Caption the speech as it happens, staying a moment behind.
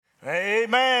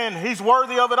Amen. He's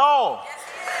worthy of it all.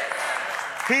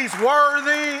 He's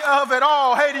worthy of it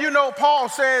all. Hey, do you know Paul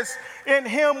says, in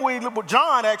him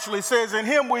John actually says, in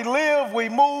him we live, we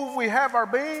move, we have our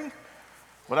being.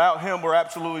 Without him, we're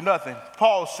absolutely nothing.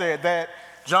 Paul said that.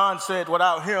 John said,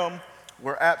 without him,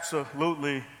 we're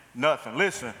absolutely nothing.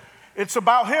 Listen, it's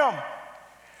about him.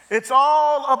 It's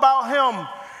all about him.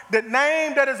 The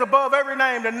name that is above every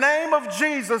name, the name of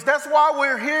Jesus. That's why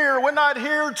we're here. We're not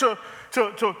here to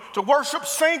worship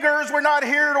singers. We're not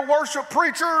here to worship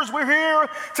preachers. We're here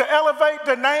to elevate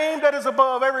the name that is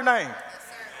above every name.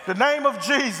 The name of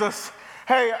Jesus.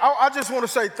 Hey, I just want to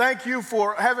say thank you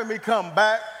for having me come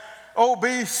back.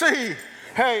 OBC.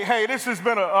 Hey, this has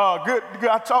been a good.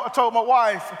 I told my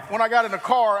wife when I got in the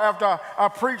car after I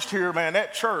preached here, man,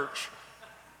 that church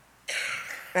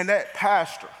and that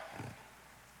pastor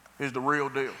is the real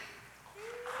deal.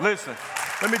 Listen,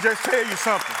 let me just tell you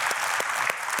something.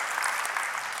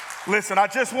 Listen, I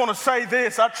just want to say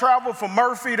this. I traveled from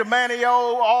Murphy to Manio,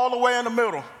 all the way in the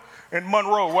middle in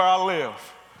Monroe, where I live.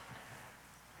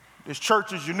 This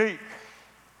church is unique.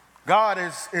 God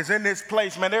is in this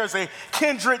place, man. There's a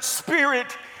kindred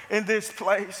spirit in this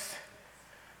place.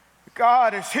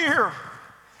 God is here.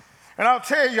 And I'll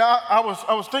tell you, I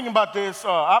was thinking about this.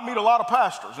 I meet a lot of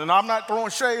pastors, and I'm not throwing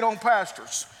shade on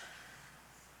pastors.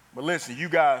 But listen, you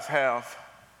guys have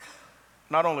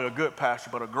not only a good pastor,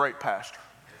 but a great pastor.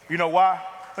 You know why?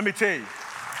 Let me tell you.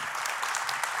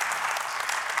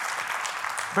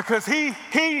 Because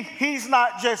he's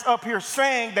not just up here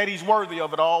saying that he's worthy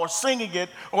of it all or singing it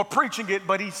or preaching it,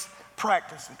 but he's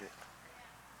practicing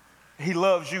it. He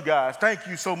loves you guys. Thank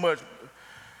you so much,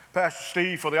 Pastor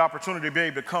Steve, for the opportunity to be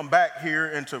able to come back here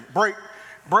and to break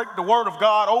the word of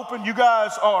God open. You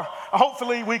guys are,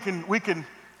 hopefully we can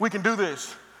do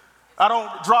this. I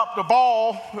don't drop the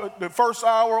ball the first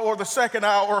hour or the second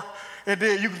hour, and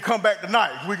then you can come back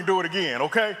tonight. We can do it again,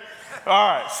 okay? All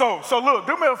right, so look,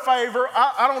 do me a favor.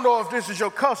 I don't know if this is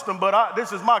your custom, but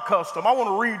this is my custom. I want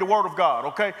to read the word of God,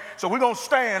 okay? So we're going to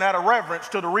stand out of reverence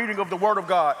to the reading of the word of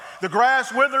God. The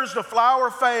grass withers, the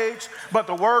flower fades, but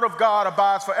the word of God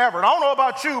abides forever. And I don't know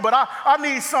about you, but I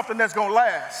need something that's going to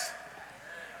last.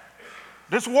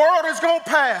 This world is going to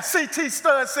pass. C.T.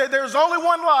 Studd said there's only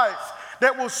one life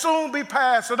that will soon be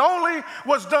passed, and only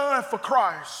what's done for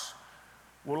Christ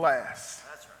will last.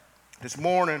 That's right. This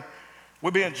morning,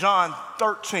 we'll be in John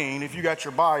 13, if you got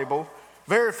your Bible.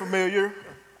 Very familiar.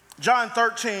 John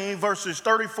 13, verses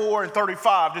 34 and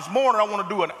 35. This morning, I want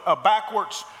to do a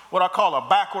backwards, what I call a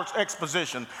backwards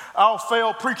exposition. I'll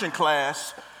fail preaching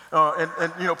class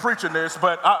and preaching this,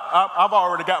 but I've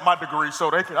already got my degree, so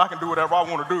I can do whatever I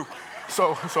want to do.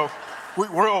 So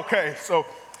we're okay. So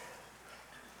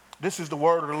this is the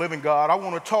word of the living God. I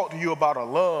want to talk to you about a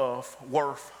love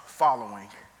worth following.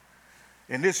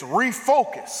 In this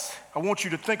refocus, I want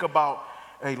you to think about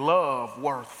a love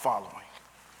worth following.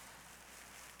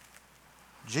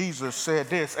 Jesus said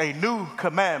this, a new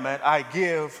commandment I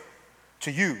give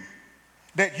to you,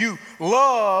 that you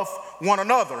love one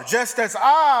another. Just as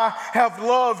I have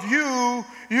loved you,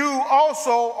 you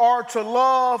also are to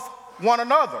love one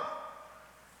another.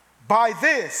 By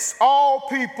this, all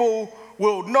people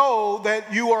will know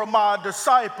that you are my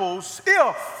disciples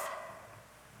if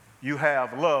you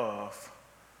have love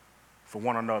for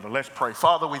one another. Let's pray.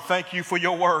 Father, we thank you for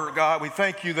your word, God. We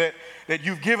thank you that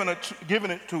you've given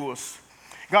it to us.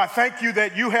 God, thank you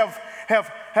that you have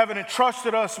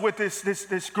entrusted us with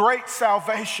this great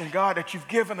salvation, God, that you've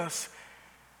given us.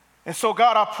 And so,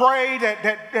 God, I pray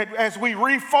that as we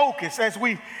refocus, as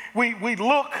we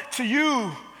look to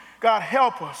you, God,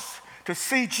 help us to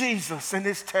see Jesus in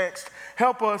this text.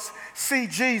 Help us see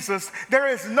Jesus. There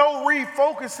is no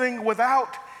refocusing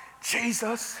without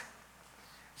Jesus.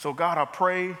 So, God, I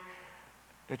pray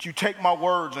that you take my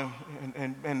words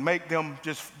and make them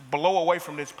just blow away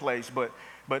from this place.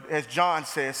 But as John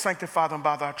says, sanctify them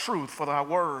by thy truth, for thy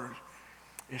word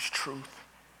is truth.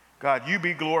 God, you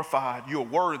be glorified. You are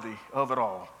worthy of it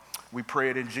all. We pray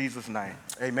it in Jesus' name.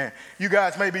 Amen. You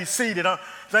guys may be seated.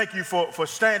 Thank you for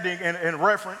standing in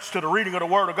reference to the reading of the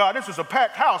word of God. This is a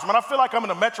packed house, man. I feel like I'm in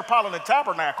a Metropolitan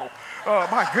Tabernacle.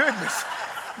 My goodness.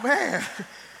 Man.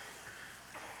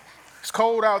 It's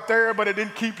cold out there, but it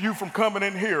didn't keep you from coming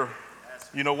in here.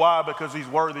 You know why? Because he's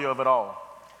worthy of it all.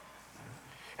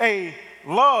 A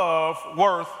love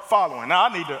worth following. Now,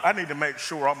 I need to make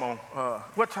sure I'm on.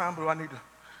 What time do I need to?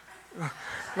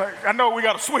 I know we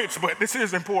got to switch, but this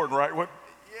is important, right? What?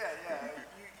 Yeah.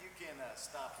 You can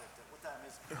stop at what time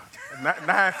is it?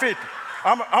 9:50.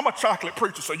 I'm a chocolate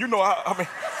preacher, so you know I mean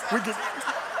we get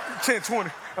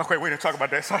 10:20. Okay, we didn't talk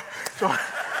about that. So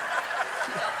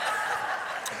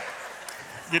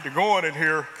get to going in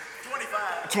here.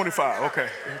 25. 25, okay.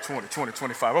 20,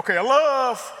 25. Okay, a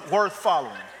love worth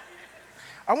following.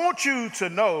 I want you to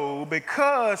know,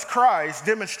 because Christ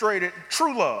demonstrated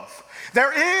true love,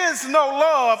 there is no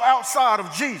love outside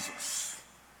of Jesus.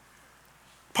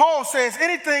 Paul says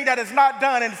anything that is not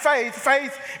done in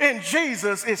faith in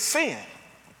Jesus is sin.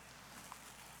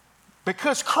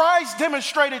 Because Christ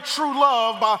demonstrated true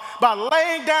love by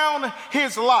laying down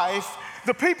his life,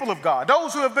 the people of God,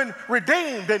 those who have been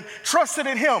redeemed and trusted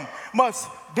in him, must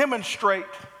demonstrate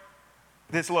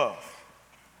this love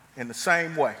in the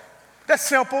same way. That's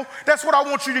simple. That's what I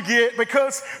want you to get,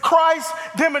 because Christ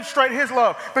demonstrated his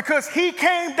love. Because he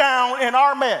came down in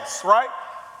our mess, right?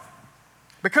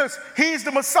 Because he's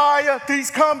the Messiah.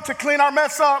 He's come to clean our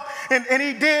mess up. And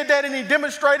he did that, and he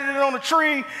demonstrated it on the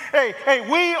tree. Hey,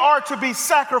 we are to be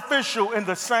sacrificial in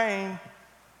the same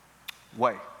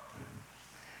way.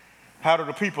 How do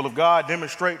the people of God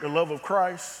demonstrate the love of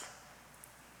Christ?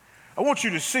 I want you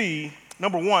to see,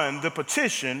 number one, the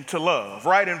petition to love,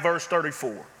 right in verse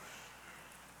 34.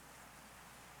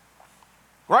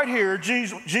 Right here,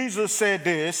 Jesus said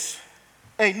this: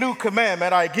 a new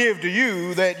commandment I give to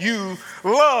you, that you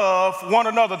love one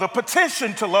another. The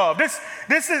petition to love.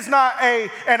 This is not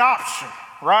an option,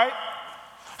 right?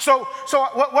 So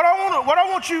what I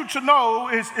want you to know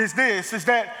is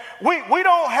that we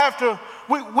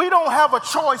don't have a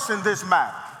choice in this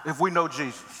matter if we know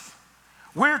Jesus.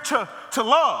 We're to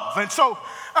love. And so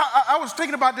I was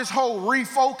thinking about this whole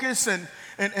refocus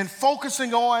and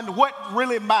focusing on what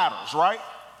really matters, right?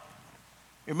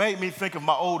 It made me think of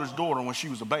my oldest daughter when she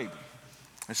was a baby.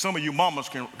 And some of you mamas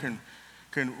can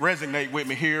resonate with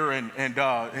me here, and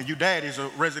you daddies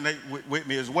will resonate with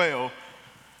me as well.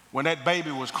 When that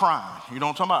baby was crying, you know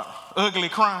what I'm talking about? Ugly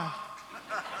crying.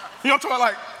 You know what I'm talking about?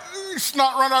 Like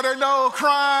snot run out their nose,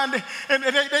 crying, and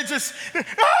they just, and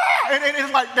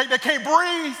it's like they can't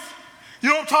breathe. You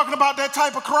know what I'm talking about? That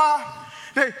type of cry.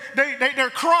 They're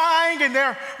crying, and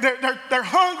they're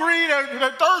hungry,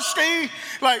 they're thirsty,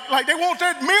 like they want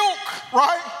that milk,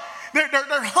 right? They're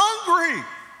hungry,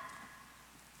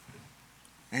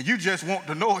 and you just want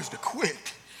the noise to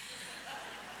quit.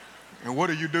 And what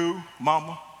do,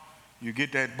 mama? You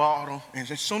get that bottle, and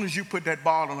as soon as you put that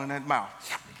bottle in that mouth,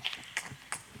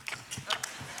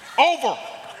 over.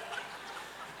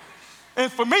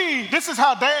 And for me, this is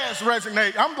how dads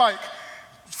resonate. I'm like,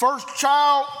 first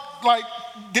child, like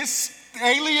this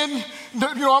alien,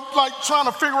 I'm like trying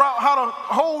to figure out how to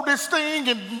hold this thing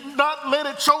and not let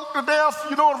it choke to death.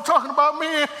 You know what I'm talking about,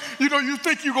 man? You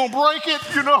think you're going to break it,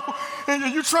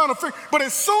 and you're trying to figure. But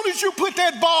as soon as you put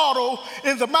that bottle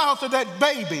in the mouth of that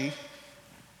baby,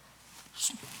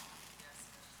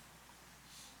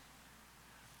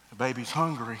 the baby's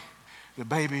hungry. The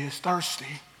baby is thirsty.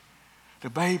 The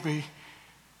baby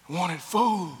wanted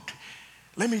food.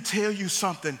 Let me tell you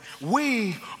something.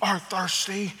 We are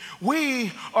thirsty.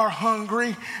 We are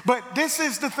hungry. But this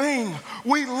is the thing.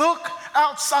 We look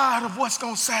outside of what's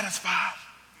going to satisfy.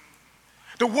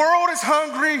 The world is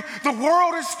hungry. The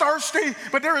world is thirsty.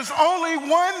 But there is only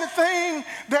one thing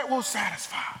that will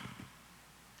satisfy.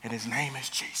 And his name is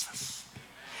Jesus.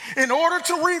 In order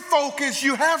to refocus,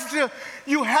 you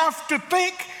have to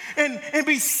think and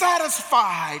be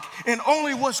satisfied in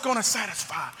only what's going to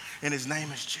satisfy. And his name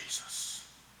is Jesus.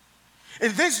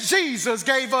 And this Jesus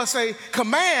gave us a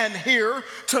command here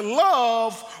to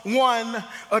love one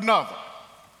another.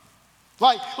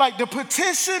 Like the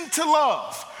petition to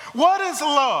love. What is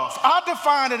love? I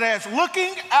define it as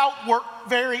looking outward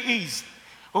very easy.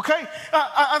 Okay?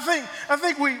 I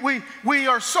think we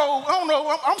are so, I don't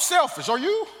know, I'm selfish. Are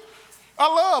you? I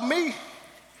love me.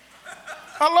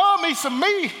 I love me some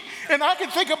me, and I can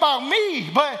think about me.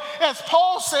 But as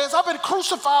Paul says, I've been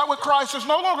crucified with Christ. It's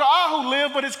no longer I who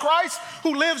live, but it's Christ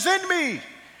who lives in me.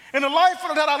 In the life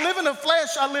that I live in the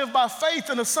flesh, I live by faith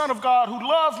in the Son of God who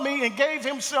loved me and gave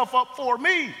himself up for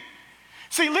me.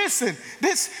 See, listen,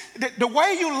 the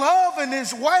way you love in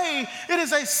this way, it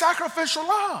is a sacrificial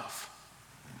love.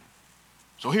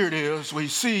 So here it is. We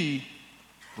see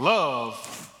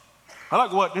love. I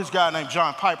like what this guy named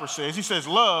John Piper says. He says,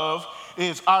 love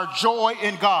is our joy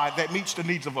in God that meets the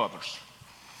needs of others.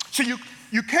 So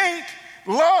you can't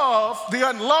love the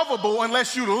unlovable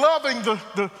unless you're loving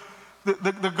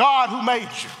the God who made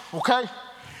you, okay?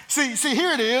 See,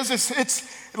 here it is.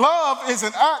 It's love is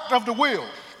an act of the will,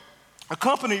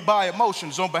 accompanied by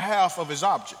emotions on behalf of his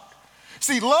object.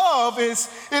 See, love is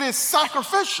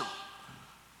sacrificial.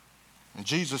 And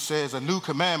Jesus says, a new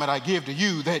commandment I give to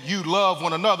you, that you love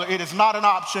one another. It is not an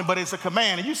option, but it's a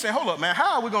command. And you say, hold up, man,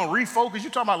 how are we going to refocus? You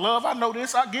talking about love? I know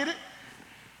this, I get it.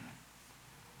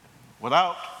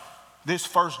 Without this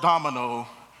first domino,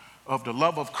 of the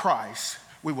love of Christ,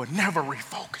 we will never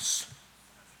refocus.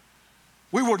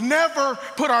 We will never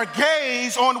put our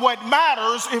gaze on what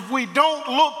matters if we don't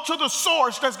look to the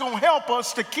source that's going to help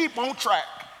us to keep on track.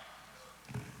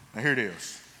 Now here it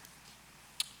is.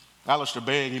 Alistair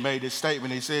Begg, he made this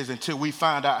statement. He says, until we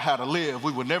find out how to live,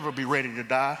 we will never be ready to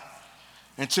die.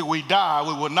 Until we die,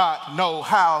 we will not know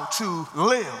how to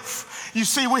live. You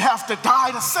see, we have to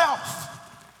die to self.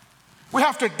 We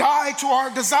have to die to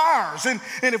our desires. And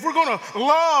if we're going to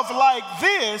love like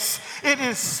this, it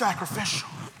is sacrificial.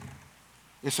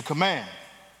 It's a command.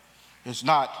 It's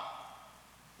not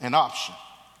an option.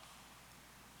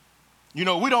 You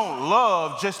know, we don't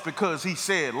love just because he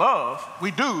said love. We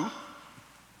do.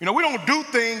 You know, we don't do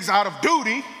things out of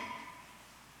duty,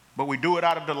 but we do it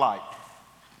out of delight.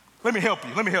 Let me help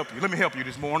you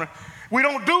this morning. We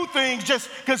don't do things just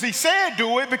because he said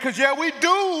do it, because yeah, we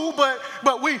do,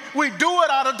 but we do it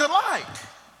out of delight.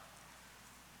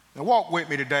 Now walk with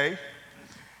me today.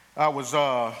 I was,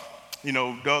 the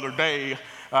other day,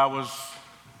 I was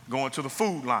going to the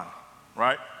food line,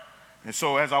 right? And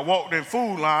so as I walked in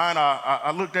food line, I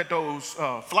looked at those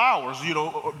flowers,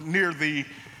 near the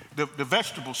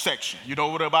vegetable section,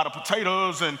 with about the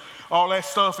potatoes and all that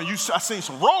stuff. And I seen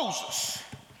some roses.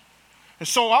 And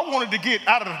so I wanted to get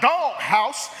out of the dog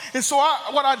house. And so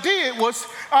what I did was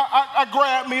I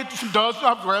grabbed me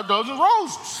a dozen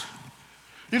roses.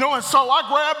 And so I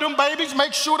grabbed them babies,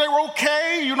 make sure they were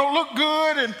okay, look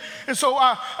good. And so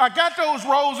I got those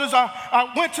roses.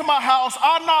 I went to my house.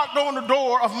 I knocked on the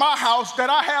door of my house that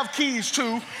I have keys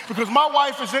to because my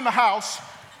wife is in the house.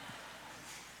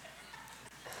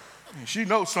 And she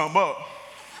knows something up.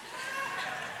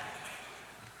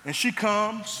 And she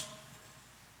comes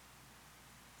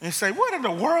and say, what in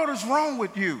the world is wrong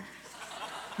with you?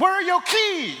 Where are your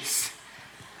keys?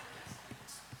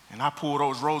 And I pull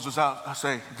those roses out. I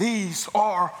say, these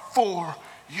are for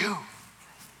you.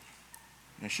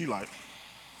 And she like,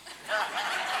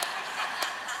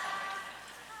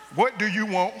 what do you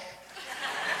want?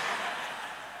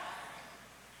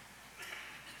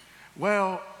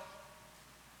 Well,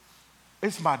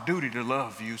 it's my duty to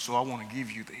love you, so I want to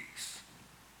give you these.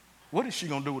 What is she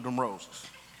going to do with them roses?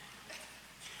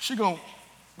 She going to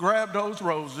grab those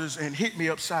roses and hit me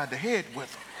upside the head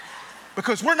with them.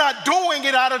 Because we're not doing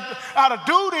it out of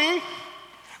duty.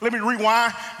 Let me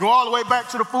rewind, go all the way back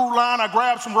to the food line. I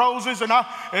grab some roses,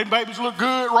 and babies look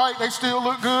good, right? They still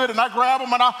look good. And I grab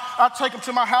them, and I take them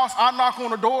to my house. I knock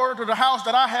on the door to the house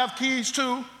that I have keys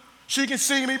to. She can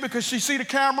see me because she see the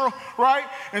camera, right?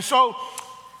 And so,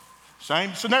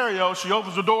 same scenario. She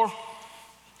opens the door.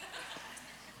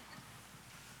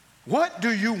 What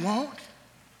do you want?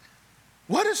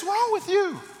 What is wrong with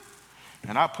you?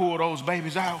 And I pull those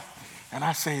babies out. And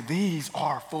I say, these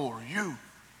are for you.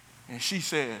 And she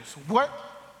says, what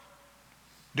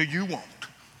do you want?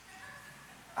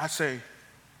 I say,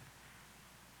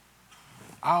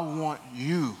 I want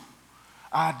you.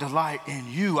 I delight in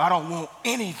you. I don't want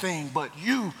anything but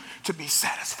you to be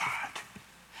satisfied.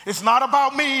 It's not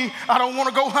about me. I don't want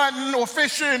to go hunting or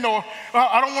fishing, or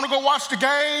I don't want to go watch the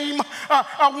game.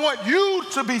 I want you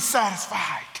to be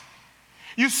satisfied.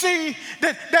 You see,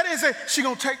 that is it. She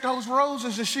gonna take those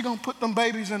roses and she gonna put them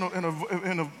babies in a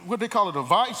what they call it, a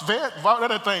vice vet,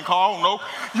 that thing called, I don't know.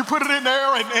 You put it in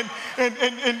there,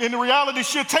 and in reality,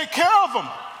 she'll take care of them.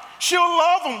 She'll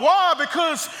love them. Why?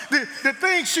 Because the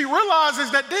thing she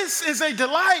realizes that this is a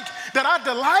delight, that I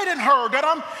delight in her,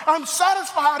 that I'm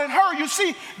satisfied in her. You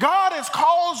see, God has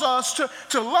called us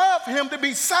to love him, to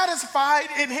be satisfied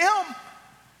in him.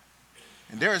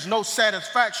 And there is no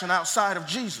satisfaction outside of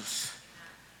Jesus.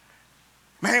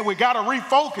 Man, we got to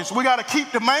refocus. We got to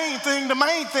keep the main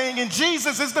thing, and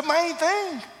Jesus is the main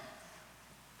thing.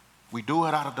 We do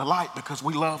it out of delight because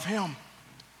we love him.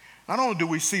 Not only do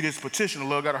we see this petition of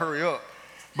love, got to hurry up,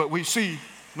 but we see,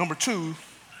 number 2,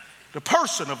 the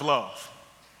person of love.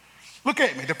 Look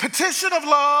at me. The petition of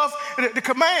love, the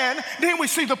command, then we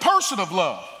see the person of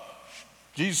love.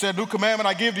 Jesus said, new commandment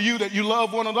I give to you, that you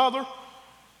love one another.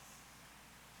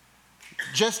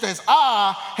 Just as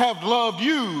I have loved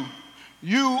you,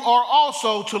 you are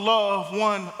also to love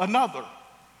one another.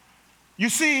 You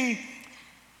see,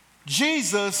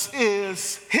 Jesus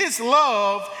is his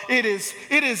love. It is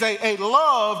a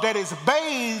love that is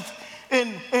bathed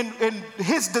in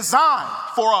his design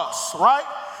for us, right?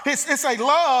 It's a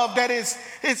love that is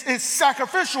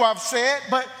sacrificial, I've said,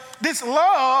 but this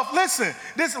love, listen,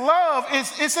 this love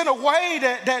is in a way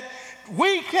that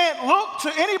we can't look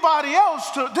to anybody else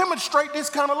to demonstrate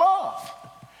this kind of love.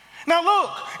 Now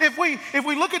look, if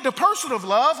we look at the person of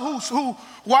love, who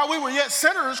while we were yet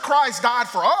sinners, Christ died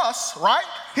for us, right?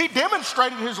 He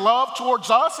demonstrated his love towards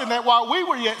us, and that while we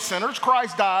were yet sinners,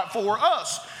 Christ died for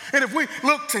us. And if we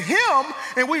look to him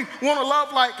and we want to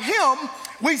love like him,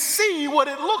 we see what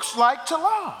it looks like to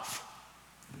love.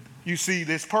 You see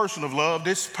this person of love,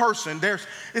 this person,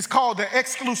 it's called the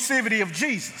exclusivity of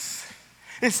Jesus.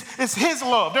 It's his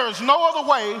love. There is no other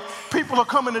way people are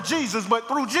coming to Jesus but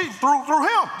through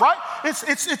him, right?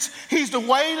 He's the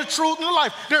way, the truth, and the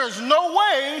life. There is no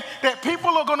way that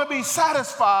people are going to be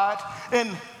satisfied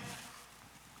in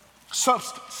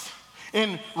substance,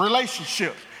 in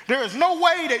relationship. There is no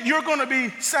way that you're going to be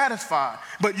satisfied,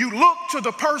 but you look to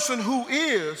the person who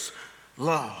is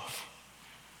love.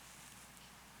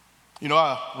 You know,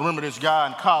 I remember this guy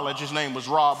in college. His name was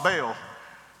Rob Bell.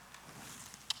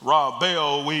 Rob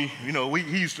Bell, he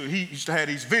used to have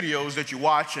these videos that you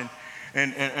watch,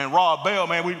 and Rob Bell,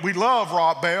 man, we love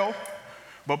Rob Bell,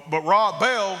 but Rob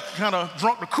Bell kind of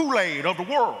drunk the Kool-Aid of the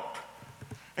world.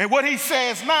 And what he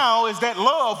says now is that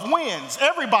love wins.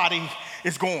 Everybody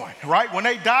is going, right? When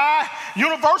they die,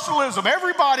 universalism,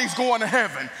 everybody's going to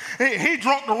heaven. He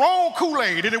drunk the wrong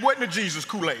Kool-Aid, and it wasn't the Jesus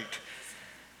Kool-Aid.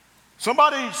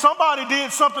 Somebody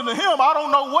did something to him. I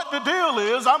don't know what the deal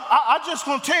is. I just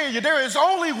want to tell you, there is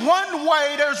only one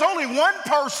way, there's only one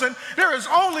person, there is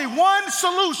only one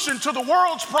solution to the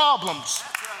world's problems.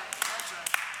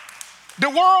 The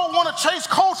world want to chase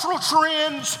cultural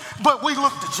trends, but we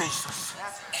look to Jesus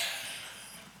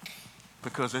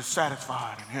because it's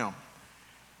satisfied in him.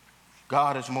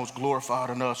 God is most glorified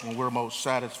in us when we're most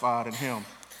satisfied in him.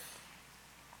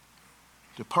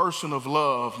 The person of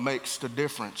love makes the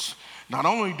difference. Not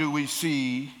only do we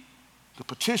see the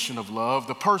petition of love,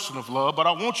 the person of love, but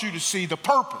I want you to see the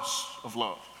purpose of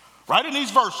love. Right in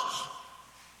these verses.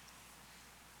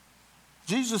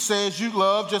 Jesus says, you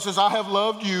love just as I have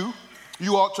loved you,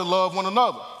 you ought to love one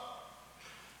another.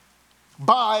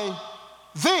 By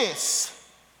this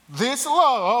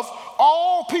love,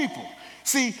 all people.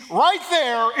 See, right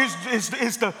there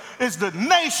is the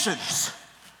nations.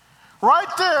 Right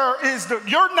there is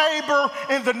your neighbor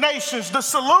and the nations. The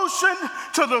solution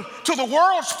to the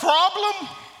world's problem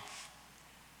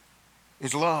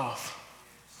is love.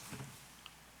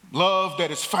 Love that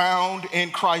is found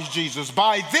in Christ Jesus.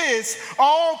 By this,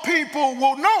 all people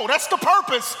will know. That's the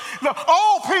purpose.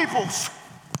 All peoples.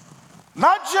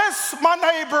 Not just my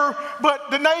neighbor, but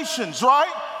the nations,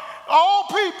 right? All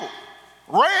people.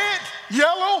 Red,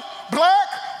 yellow, black,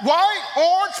 white,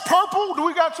 orange, purple. Do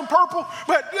we got some purple?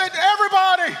 But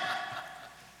everybody.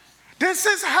 This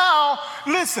is how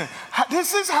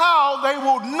they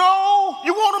will know.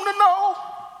 You want them to know?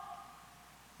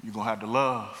 You're going to have to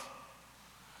love.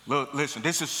 Look, listen,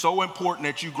 this is so important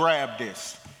that you grab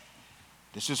this.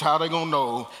 This is how they're going to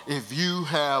know if you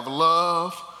have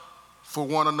love for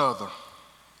one another,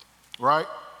 right?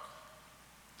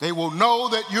 They will know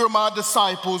that you're my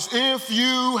disciples if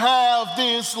you have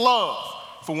this love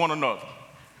for one another.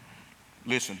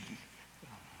 Listen,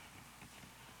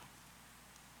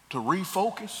 to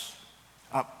refocus,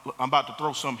 I'm about to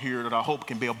throw something here that I hope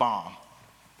can be a bomb.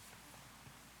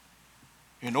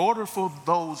 In order for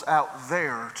those out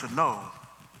there to know,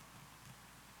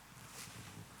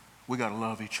 we got to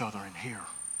love each other in here.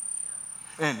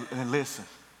 And listen,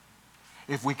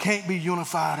 if we can't be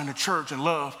unified in the church and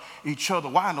love each other,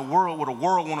 why in the world would the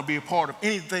world want to be a part of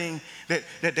anything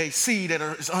that they see that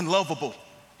is unlovable,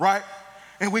 right?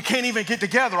 And we can't even get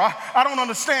together. I don't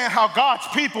understand how God's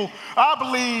people, I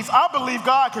believe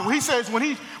God can. He says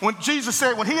when Jesus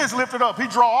said, when he is lifted up, he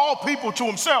draw all people to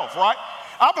himself, right?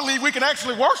 I believe we can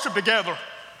actually worship together.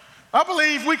 I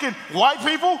believe we can, white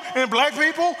people and black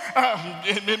people,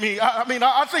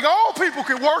 I think all people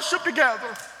can worship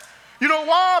together. You know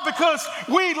why? Because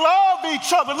we love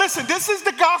each other. Listen, this is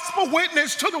the gospel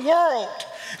witness to the world.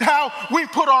 How we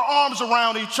put our arms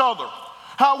around each other.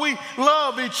 How we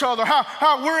love each other.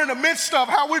 How we're in the midst of,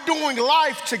 how we're doing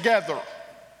life together.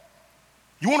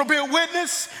 You want to be a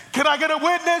witness? Can I get a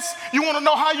witness? You want to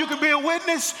know how you can be a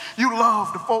witness? You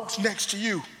love the folks next to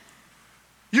you.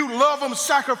 You love them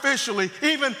sacrificially.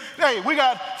 Even, hey, we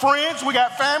got friends, we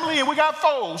got family, and we got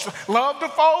foes. Love the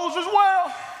foes as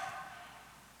well.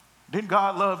 Didn't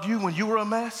God love you when you were a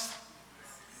mess?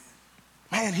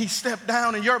 Man, he stepped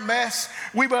down in your mess.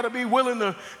 We better be willing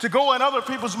to go in other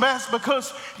people's mess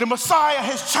because the Messiah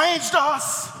has changed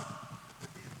us.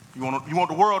 You want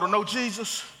the world to know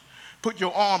Jesus? Put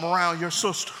your arm around your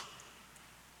sister.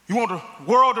 You want the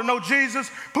world to know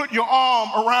Jesus? Put your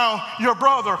arm around your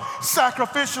brother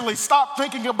sacrificially. Stop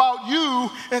thinking about you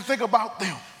and think about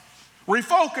them.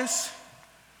 Refocus.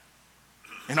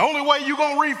 And the only way you're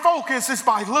going to refocus is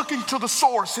by looking to the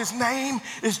source. His name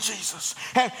is Jesus.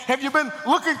 Have you been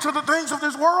looking to the things of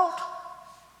this world?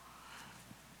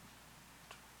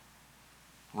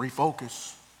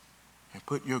 Refocus and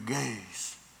put your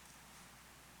gaze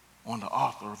on the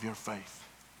author of your faith.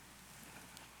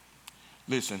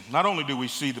 Listen, not only do we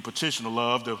see the petition of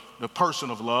love, the person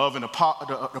of love, and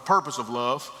the purpose of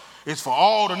love is for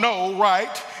all to know,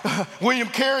 right? William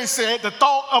Carey said, the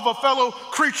thought of a fellow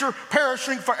creature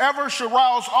perishing forever should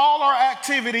rouse all our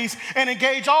activities and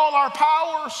engage all our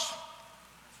powers.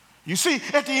 You see,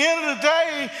 at the end of the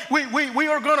day,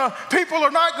 people are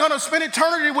not gonna spend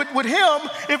eternity with him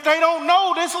if they don't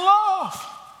know this love.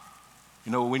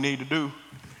 You know what we need to do?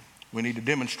 We need to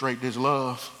demonstrate this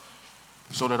love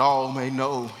so that all may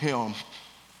know him.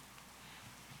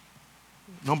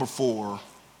 Number 4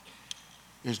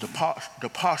 is the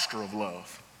posture of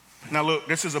love. Now look,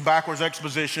 this is a backwards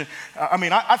exposition.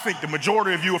 I think the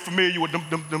majority of you are familiar with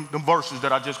them verses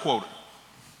that I just quoted.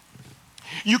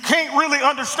 You can't really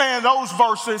understand those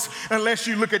verses unless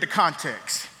you look at the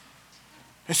context.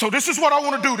 And so this is what I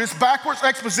want to do, this backwards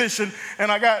exposition,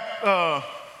 and I got,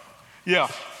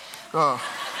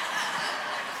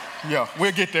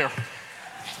 we'll get there.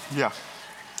 Yeah.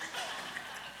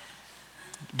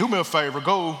 Do me a favor,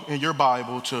 go in your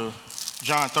Bible to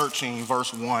John 13,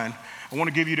 verse 1. I want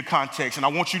to give you the context, and I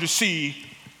want you to see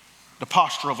the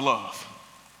posture of love.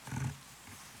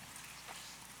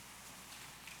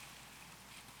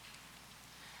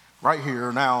 Right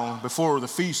here now, before the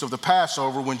feast of the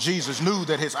Passover, when Jesus knew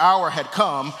that his hour had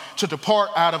come to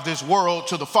depart out of this world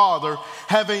to the Father,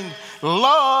 having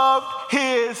loved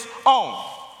his own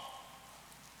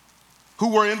who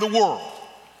were in the world.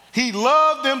 He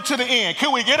loved them to the end.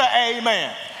 Can we get an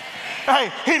amen?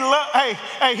 Hey,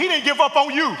 he didn't give up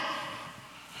on you.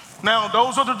 Now,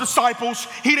 those are the disciples.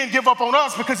 He didn't give up on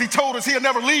us because he told us he'll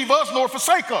never leave us nor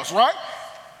forsake us, right?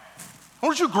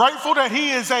 Aren't you grateful that he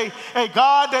is a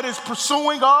God that is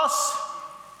pursuing us?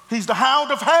 He's the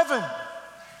hound of heaven.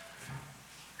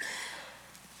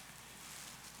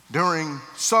 During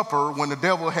supper, when the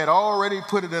devil had already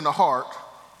put it in the heart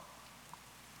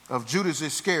of Judas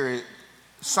Iscariot,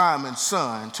 Simon's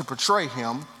son, to betray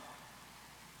him,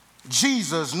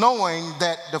 Jesus, knowing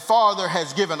that the Father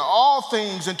has given all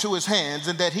things into his hands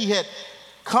and that he had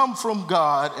come from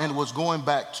God and was going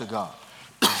back to God.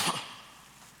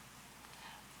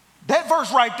 That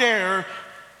verse right there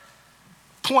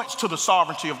points to the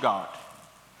sovereignty of God.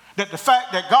 That the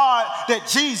fact that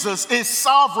Jesus is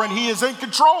sovereign, he is in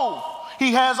control.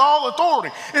 He has all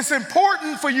authority. It's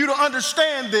important for you to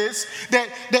understand this, that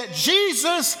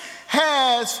Jesus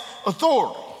has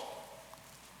authority.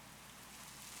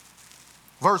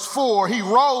 Verse 4, he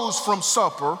rose from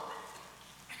supper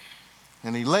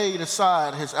and he laid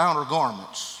aside his outer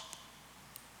garments,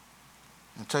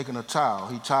 and taking a towel,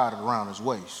 he tied it around his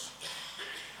waist.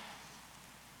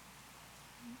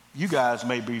 You guys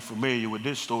may be familiar with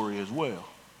this story as well.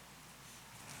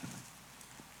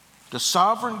 The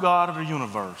sovereign God of the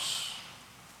universe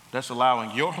that's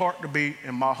allowing your heart to beat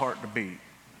and my heart to beat,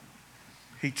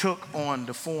 he took on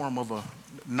the form of a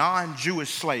non-Jewish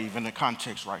slave in the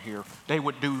context right here. They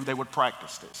would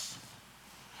practice this.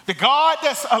 The God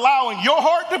that's allowing your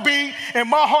heart to beat and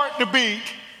my heart to beat,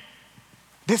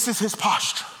 this is his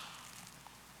posture.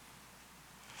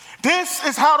 This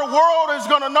is how the world is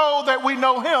going to know that we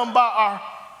know him, by our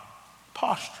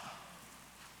posture.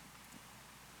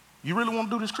 You really want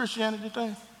to do this Christianity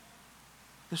thing?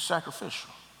 It's sacrificial.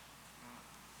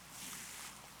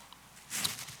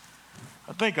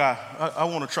 I think I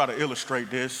want to try to illustrate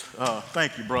this.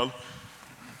 Thank you, brother.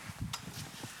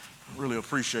 Really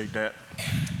appreciate that.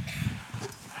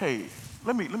 Hey,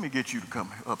 let me get you to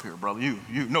come up here, brother. You,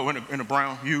 no, in the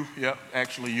brown, you, yeah,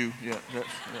 actually you, yeah, that's,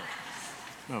 yeah.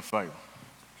 No favor.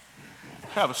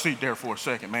 Have a seat there for a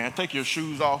second, man. Take your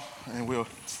shoes off and we'll.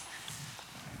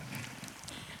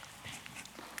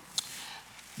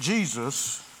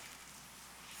 Jesus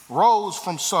rose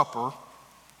from supper.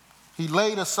 He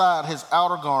laid aside his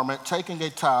outer garment, taking a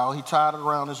towel, he tied it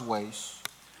around his waist.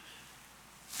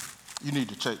 You need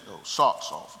to take those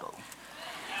socks off, though.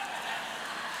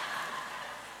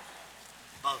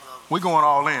 Both of them. We're going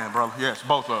all in, brother. Yes,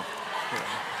 both of them. Yeah.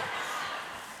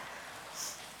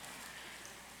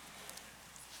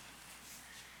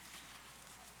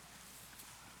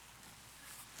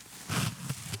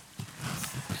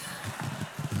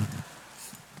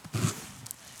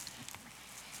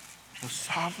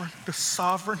 The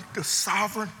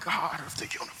sovereign God of the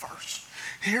universe.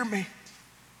 Hear me.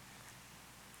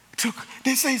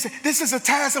 This is a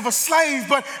task of a slave,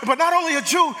 but not only a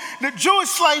Jew. The Jewish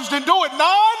slaves didn't do it.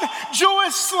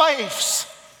 Non-Jewish slaves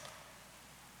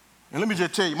And let me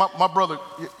just tell you, my brother,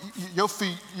 your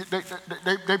feet,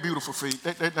 they beautiful feet.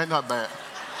 They're not bad.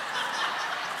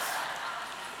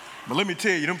 But let me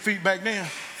tell you, them feet back then,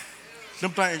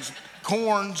 them things,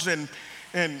 corns and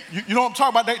you know what I'm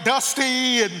talking about? They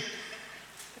dusty and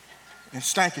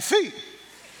stanky feet.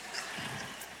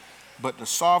 But the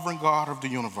sovereign God of the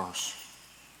universe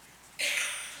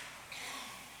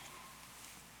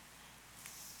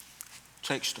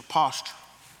takes the posture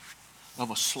of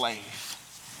a slave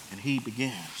and he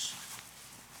begins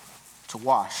to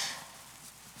wash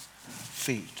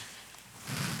feet.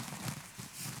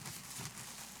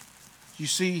 You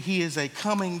see, he is a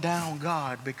coming down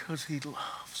God because he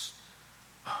loves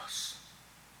us.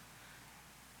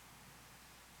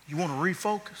 You want to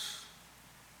refocus?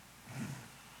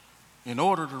 In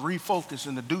order to refocus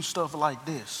and to do stuff like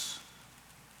this,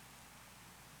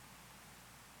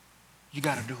 you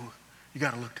got to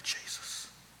look to Jesus.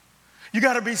 You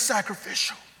got to be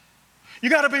sacrificial. You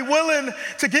got to be willing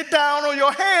to get down on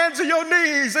your hands and your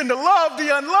knees and to love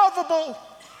the unlovable.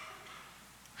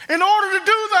 In order to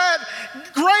do that,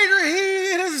 greater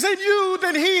he is in you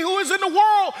than he who is in the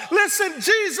world. Listen,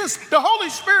 Jesus, the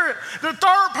Holy Spirit, the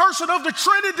third person of the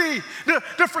Trinity,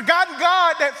 the forgotten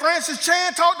God that Francis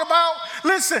Chan talked about.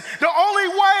 Listen, the only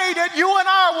way that you and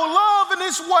I will love in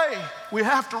this way, we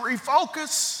have to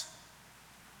refocus.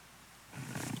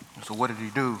 So what did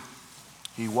he do?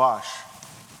 He washed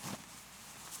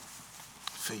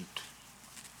feet.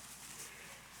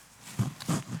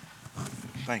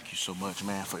 Thank you so much,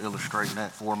 man, for illustrating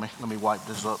that for me. Let me wipe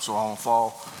this up so I don't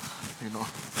fall, you know.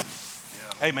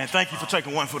 Yeah. Hey, man, thank you for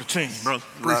taking one for the team, brother.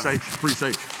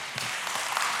 Appreciate you.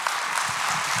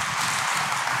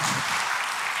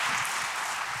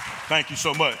 Thank you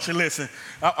so much. And listen,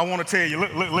 I want to tell you,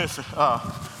 listen.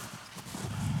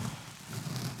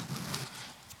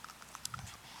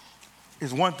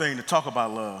 It's one thing to talk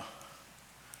about love,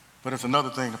 but it's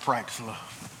another thing to practice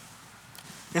love.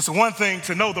 It's one thing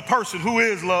to know the person who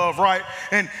is love, right?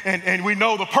 And we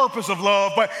know the purpose of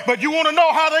love, but you want to know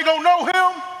how they going to know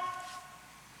him?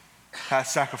 How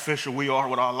sacrificial we are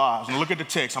with our lives. And look at the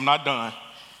text. I'm not done.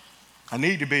 I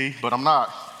need to be, but I'm not.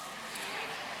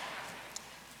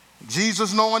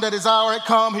 Jesus, knowing that his hour had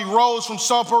come, he rose from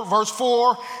supper, verse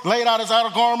 4, laid out his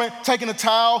outer garment, taking a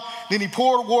towel, then he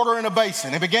poured water in a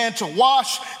basin and began to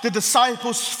wash the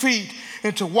disciples' feet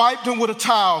and to wipe them with a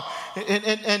towel.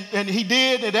 And he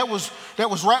did, and that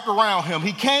was wrapped around him.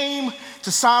 He came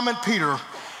to Simon Peter,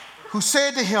 who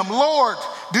said to him, Lord,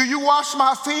 do you wash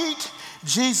my feet?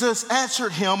 Jesus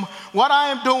answered him, what I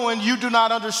am doing you do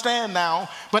not understand now,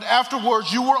 but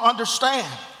afterwards you will understand.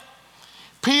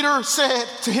 Peter said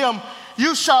to him,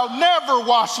 you shall never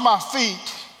wash my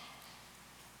feet.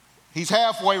 He's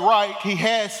halfway right. He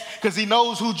has, because he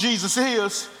knows who Jesus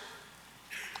is.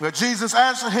 But Jesus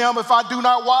answered him, if I do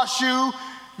not wash you,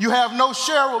 you have no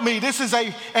share with me. This is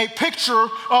a picture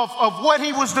of what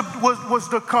he was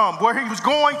to come, where he was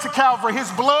going to Calvary.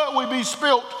 His blood would be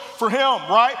spilt for him,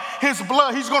 right? His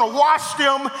blood, he's going to wash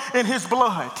them in his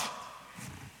blood.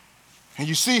 And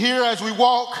you see here as we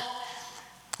walk,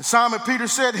 Simon Peter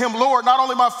said to him, Lord, not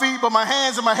only my feet, but my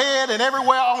hands and my head, and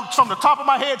everywhere from the top of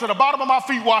my head to the bottom of my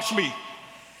feet, wash me.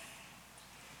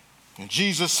 And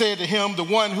Jesus said to him, the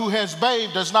one who has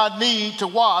bathed does not need to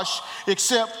wash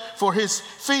except for his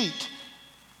feet,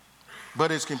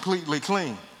 but is completely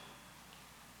clean.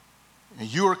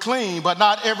 And you are clean, but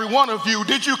not every one of you.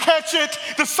 Did you catch it?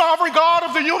 The sovereign God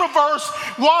of the universe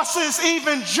washes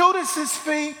even Judas's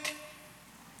feet.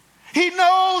 He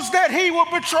knows that he will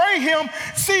betray him.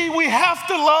 See, we have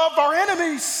to love our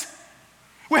enemies.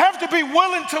 We have to be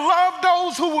willing to love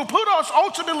those who will put us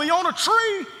ultimately on a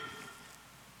tree.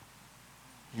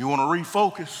 You want to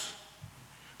refocus?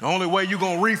 The only way you're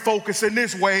going to refocus in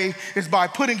this way is by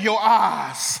putting your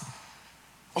eyes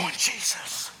on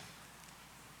Jesus.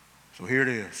 So here it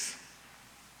is.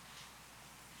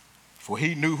 For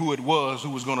he knew who it was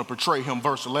who was going to betray him,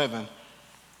 verse 11.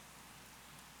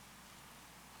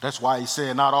 That's why he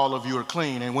said, not all of you are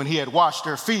clean. And when he had washed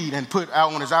their feet and put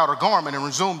out on his outer garment and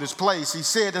resumed his place, he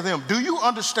said to them, do you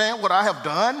understand what I have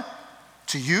done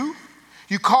to you?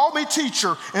 You call me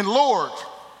teacher and Lord,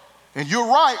 and you're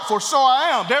right, for so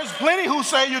I am. There's plenty who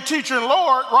say you're teacher and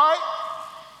Lord, right?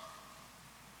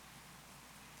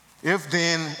 If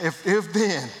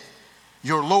then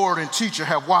your Lord and teacher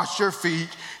have washed your feet,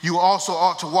 you also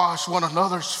ought to wash one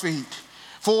another's feet.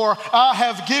 For I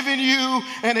have given you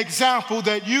an example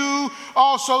that you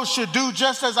also should do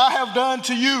just as I have done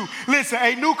to you. Listen,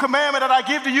 a new commandment that I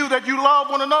give to you, that you love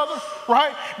one another,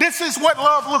 right? This is what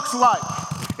love looks like.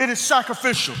 It is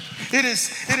sacrificial. It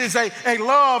is a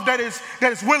love that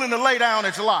is willing to lay down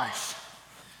its life.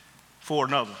 for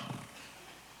another.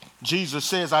 Jesus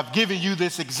says, I've given you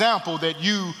this example that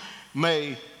you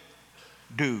may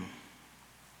do.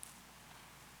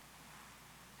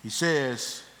 He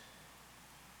says,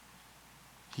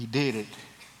 he did it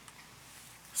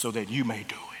so that you may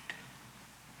do it.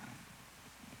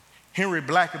 Henry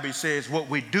Blackaby says, what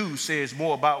we do says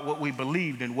more about what we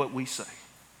believe than what we say.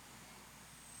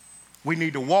 We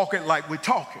need to walk it like we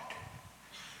talk it.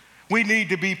 We need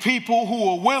to be people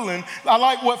who are willing. I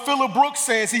like what Philip Brooks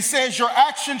says. He says, your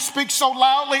actions speak so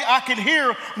loudly, I can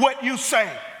hear what you say.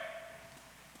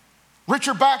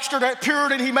 Richard Baxter, that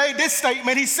Puritan, he made this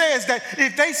statement. He says that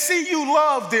if they see you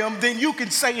love them, then you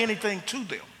can say anything to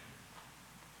them.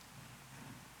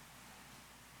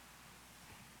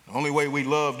 The only way we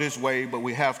love this way, but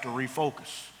we have to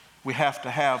refocus. We have to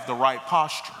have the right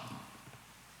posture.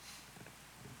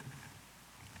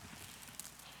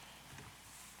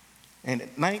 In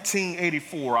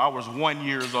 1984, I was 1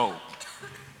 year old.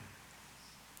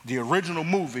 The original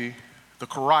movie, The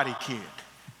Karate Kid.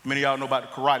 Many of y'all know about The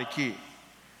Karate Kid.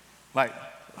 Like,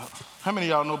 how many of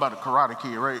y'all know about The Karate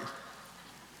Kid, right?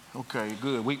 Okay,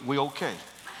 good. We okay.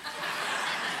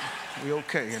 We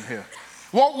okay in here.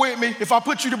 Walk with me. If I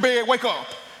put you to bed, wake up.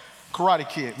 Karate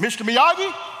Kid. Mr.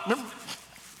 Miyagi? Remember?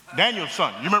 Daniel's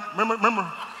son. You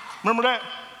remember that?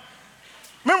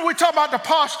 Remember we talk about the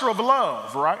posture of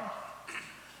love, right?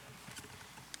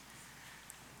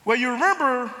 Well, you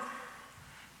remember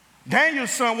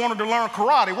Daniel's son wanted to learn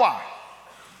karate. Why?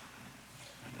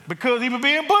 Because he was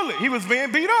being bullied. He was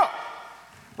being beat up,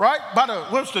 right? By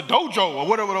what's the dojo or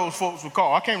whatever those folks would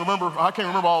call. I can't remember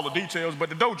all the details, but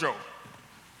the dojo.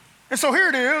 And so here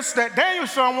it is that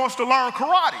Daniel's son wants to learn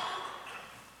karate.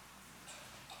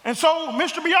 And so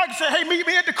Mr. Miyagi said, hey, meet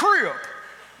me at the crib.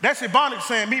 That's Ebonics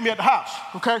saying, meet me at the house,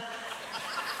 okay?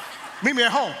 Meet me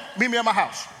at home. Meet me at my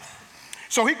house.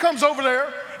 So he comes over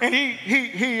there and he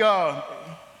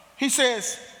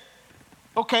says,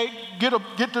 okay, get the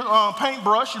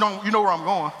paintbrush. You know where I'm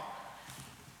going.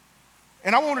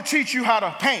 And I want to teach you how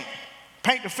to paint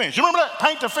the fence. You remember that?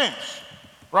 Paint the fence,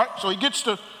 right? So he gets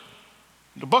the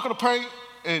bucket of paint,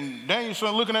 and Daniel's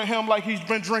son looking at him like he's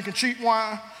been drinking cheap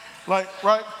wine, like,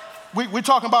 right? We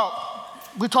talking about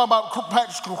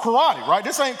practical karate, right?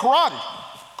 This ain't karate.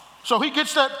 So he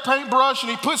gets that paintbrush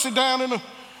and he puts it down in the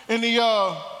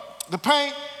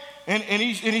paint, and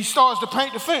he starts to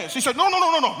paint the fence. He said, no,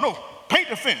 paint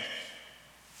the fence.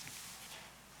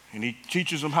 And he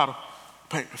teaches him how to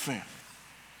paint the fence.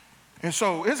 And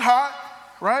so it's hot,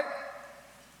 right?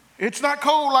 It's not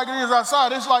cold like it is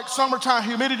outside. It's like summertime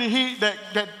humidity heat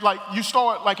that like you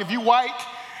start, like if you white,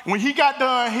 when he got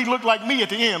done, he looked like me at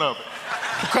the end of it,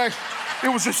 okay? It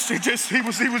was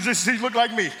he looked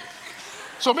like me.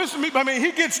 So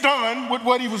he gets done with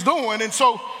what he was doing, and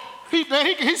so he's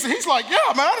like,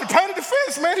 yeah, man, I done painted the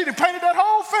fence, man. He done painted that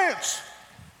whole fence.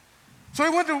 So he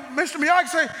went to Mr. Miyagi and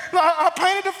said, I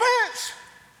painted the fence.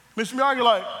 Mr. Miyagi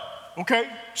like, okay,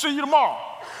 see you tomorrow.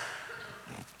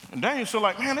 And Daniel's still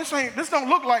like, man, this don't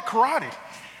look like karate.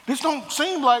 This don't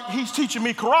seem like he's teaching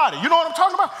me karate. You know what I'm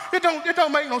talking about? It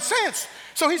don't make no sense.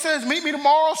 So he says, meet me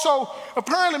tomorrow. So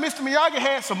apparently Mr. Miyagi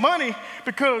had some money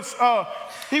because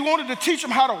he wanted to teach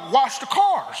him how to wash the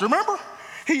cars. Remember?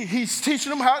 He's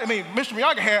teaching him Mr.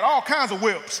 Miyagi had all kinds of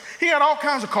whips. He had all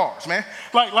kinds of cars, man.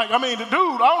 The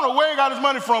dude, I don't know where he got his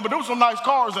money from, but there was some nice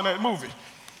cars in that movie.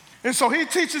 And so he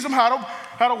teaches him how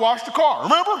to wash the car.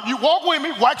 Remember? You walk with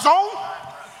me, wax on,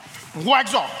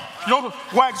 wax off. You know,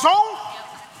 wax on,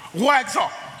 wax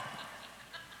off.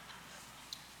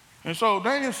 And so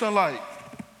Daniel's son like,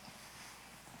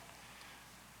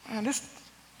 man, this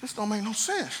don't make no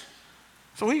sense.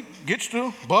 So he gets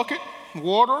the bucket,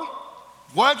 water,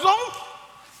 wax on,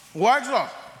 wax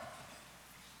off.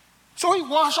 So he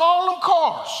washed all them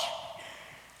cars.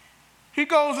 He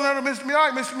goes in there to Mr.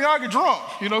 Miyagi drunk.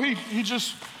 You know, he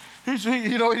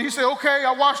said, okay,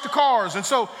 I washed the cars. And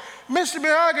so Mr.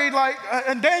 Miyagi,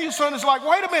 and Daniel's son is like,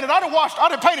 wait a minute, I done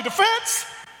painted the fence.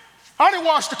 I didn't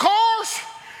wash the cars.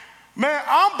 Man,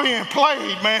 I'm being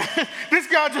played, man. This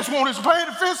guy just wanted his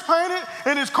fence painted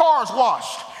and his cars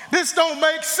washed. This don't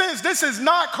make sense. This is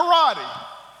not karate.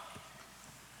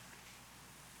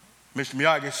 Mr.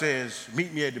 Miyagi says,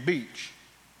 meet me at the beach.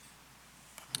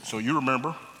 So you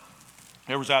remember,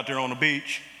 they was out there on the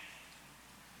beach,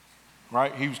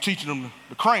 right? He was teaching them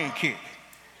the crane kick.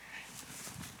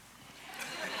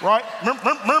 Right?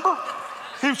 Remember?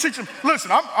 He was teaching, listen,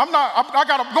 I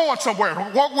got him going somewhere.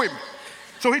 Walk with me.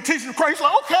 So he teaches the crane. He's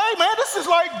like, okay, man, this is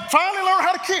like finally learn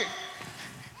how to kick.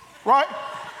 Right?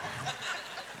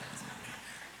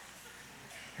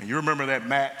 And you remember that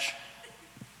match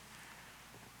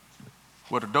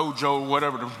the dojo,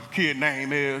 whatever the kid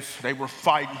name is, they were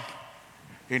fighting,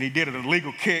 and he did an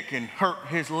illegal kick and hurt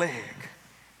his leg.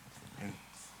 And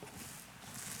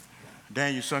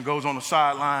Daniel's son goes on the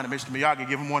sideline, and Mr. Miyagi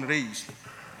give him one of these.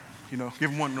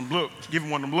 Give him one of them looks. Give him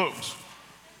one of them looks.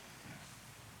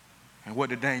 And what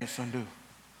did Daniel's son do?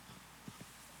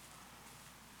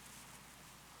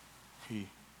 He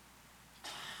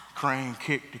crane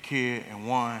kicked the kid and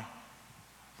won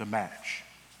the match.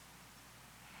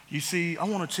 You see, I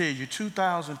want to tell you,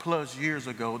 2,000 plus years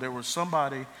ago, there was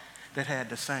somebody that had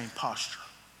the same posture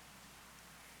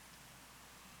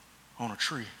on a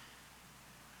tree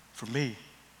for me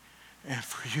and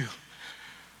for you.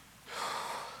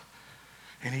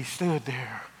 And he stood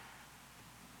there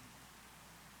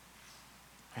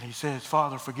and he says,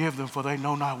 Father, forgive them, for they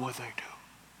know not what they do.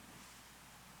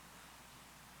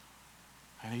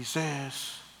 And he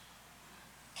says,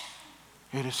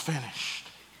 it is finished.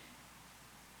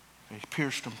 He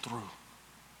pierced him through.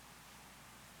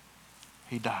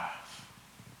 He dies.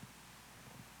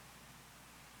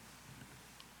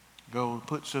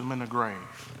 Puts him in the grave.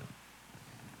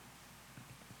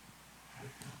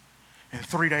 And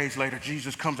 3 days later,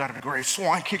 Jesus comes out of the grave.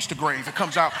 Swine kicks the grave. It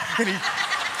comes out, and he...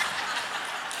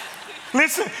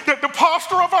 Listen, the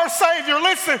posture of our Savior,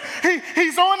 listen,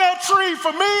 he's on that tree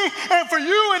for me and for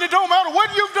you, and it don't matter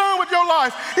what you've done with your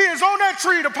life. He is on that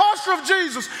tree, the posture of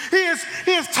Jesus. He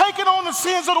is taking on the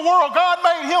sins of the world. God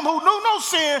made him who knew no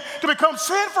sin to become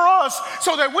sin for us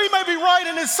so that we may be right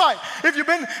in his sight. Have you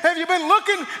been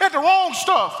looking at the wrong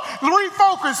stuff?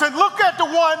 Refocus and look at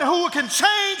the one who can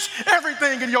change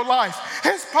everything in your life.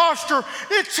 His posture,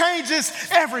 it changes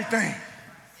everything.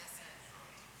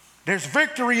 There's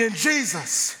victory in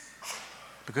Jesus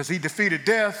because he defeated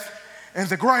death and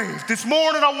the grave. This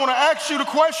morning, I want to ask you the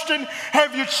question,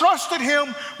 have you trusted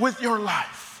him with your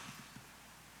life?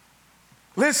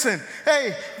 Listen,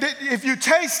 hey, if you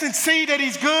taste and see that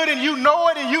he's good and you know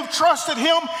it and you've trusted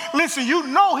him, listen, you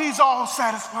know he's all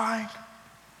satisfying.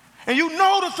 And you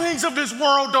know the things of this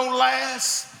world don't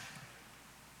last.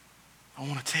 I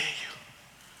want to tell you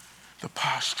the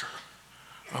posture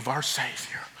of our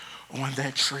Savior on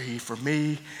that tree for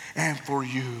me and for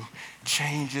you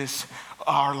changes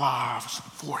our lives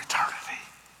for eternity.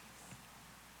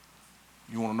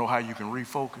 You want to know how you can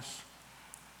refocus?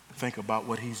 Think about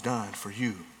what he's done for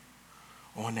you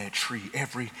on that tree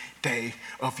every day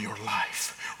of your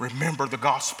life. Remember the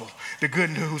gospel, the good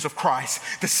news of Christ.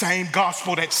 The same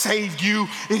gospel that saved you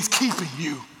is keeping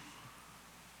you.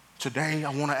 Today, I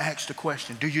want to ask the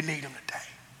question, do you need him today?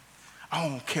 I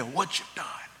don't care what you've done.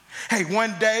 Hey,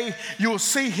 one day you'll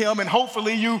see him and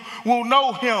hopefully you will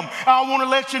know him. I want to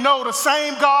let you know the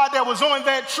same God that was on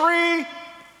that tree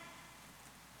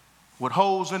with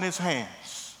holes in his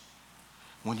hands.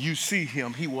 When you see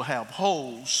him, he will have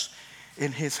holes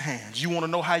in his hands. You want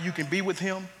to know how you can be with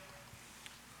him?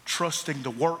 Trusting the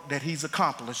work that he's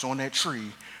accomplished on that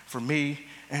tree for me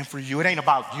and for you. It ain't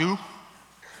about you,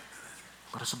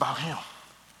 but it's about him.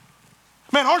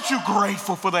 Man, aren't you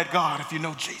grateful for that God if you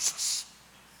know Jesus?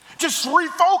 Just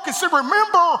refocus and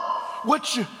remember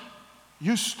what you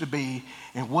used to be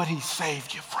and what he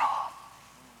saved you from.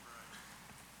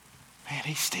 Man,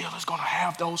 he still is going to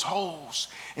have those holes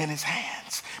in his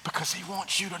hands because he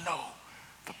wants you to know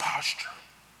the posture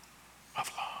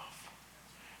of love.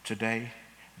 Today,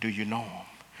 do you know him?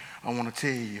 I want to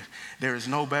tell you, there is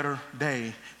no better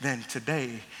day than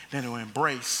today than to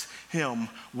embrace him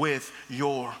with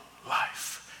your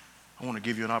life. I want to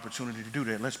give you an opportunity to do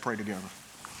that. Let's pray together.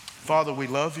 Father, we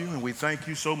love you and we thank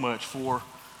you so much for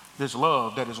this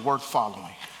love that is worth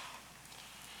following.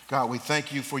 God, we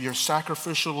thank you for your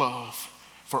sacrificial love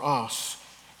for us.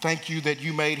 Thank you that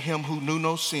you made him who knew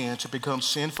no sin to become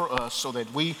sin for us so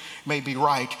that we may be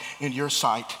right in your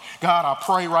sight. God, I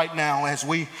pray right now as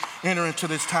we enter into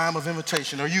this time of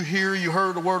invitation. Are you here? You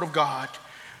heard the word of God.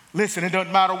 Listen, it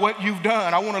doesn't matter what you've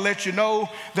done. I want to let you know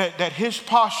that his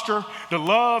posture, the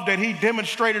love that he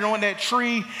demonstrated on that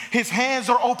tree, his hands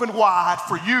are open wide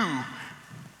for you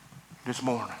this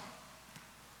morning.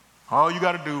 All you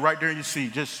got to do right there in your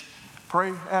seat, just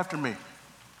pray after me.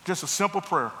 Just a simple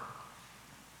prayer.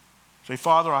 Say,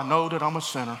 Father, I know that I'm a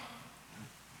sinner.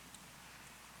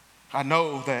 I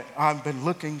know that I've been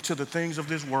looking to the things of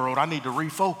this world. I need to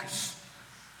refocus.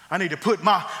 I need to put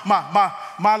my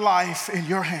life in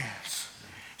your hands.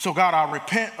 So God, I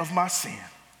repent of my sin.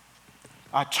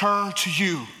 I turn to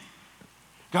you.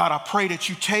 God, I pray that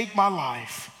you take my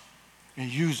life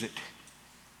and use it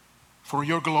for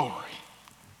your glory.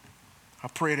 I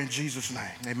pray it in Jesus' name.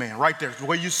 Amen. Right there, the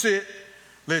way you sit,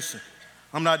 listen,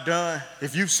 I'm not done.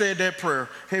 If you've said that prayer,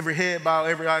 every head bowed,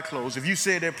 every eye closed. If you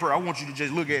said that prayer, I want you to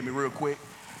just look at me real quick.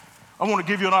 I want to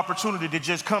give you an opportunity to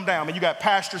just come down. And you got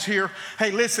pastors here.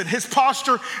 Hey, listen, his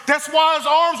posture, that's why his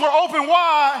arms were open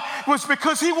wide, was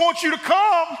because he wants you to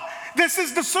come. This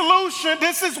is the solution.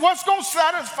 This is what's going to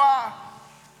satisfy.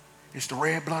 It's the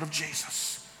red blood of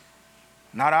Jesus.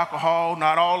 Not alcohol,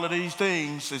 not all of these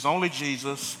things. It's only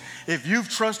Jesus. If you've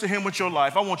trusted him with your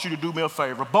life, I want you to do me a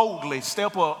favor. Boldly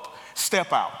step up,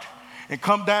 step out, and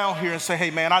come down here and say, hey,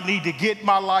 man, I need to get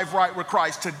my life right with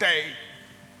Christ today.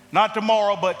 Not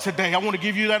tomorrow, but today. I want to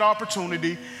give you that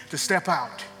opportunity to step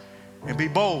out and be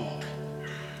bold.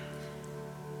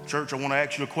 Church, I want to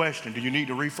ask you a question. Do you need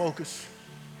to refocus?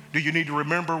 Do you need to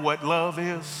remember what love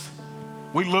is?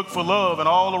 We look for love in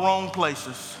all the wrong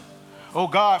places. Oh,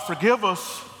 God, forgive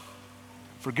us.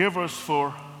 Forgive us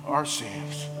for our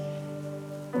sins.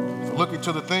 For looking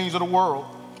to the things of the world.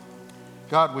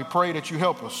 God, we pray that you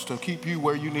help us to keep you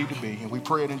where you need to be. And we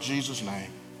pray it in Jesus' name.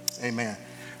 Amen.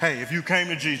 Hey, if you came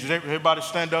to Jesus, everybody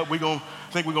stand up. We're going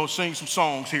to sing some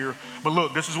songs here. But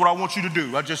look, this is what I want you to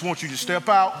do. I just want you to step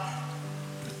out.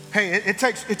 Hey, it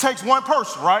takes one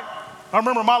person, right? I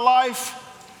remember my life.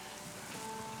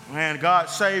 Man, God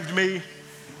saved me.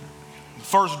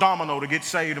 First domino to get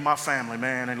saved in my family,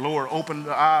 man. And Lord opened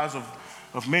the eyes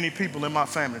of many people in my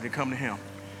family to come to him.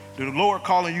 The Lord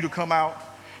calling you to come out.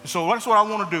 And so that's what I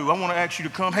want to do. I want to ask you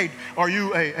to come. Hey, are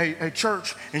you a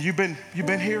church and you've been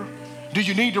here? Do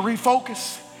you need to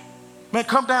refocus? Man,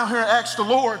 come down here and ask the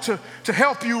Lord to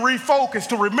help you refocus,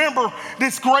 to remember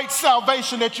this great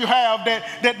salvation that you have,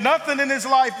 that nothing in this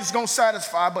life is going to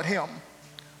satisfy but him.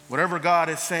 Whatever God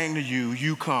is saying to you,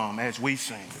 you come as we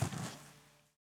sing.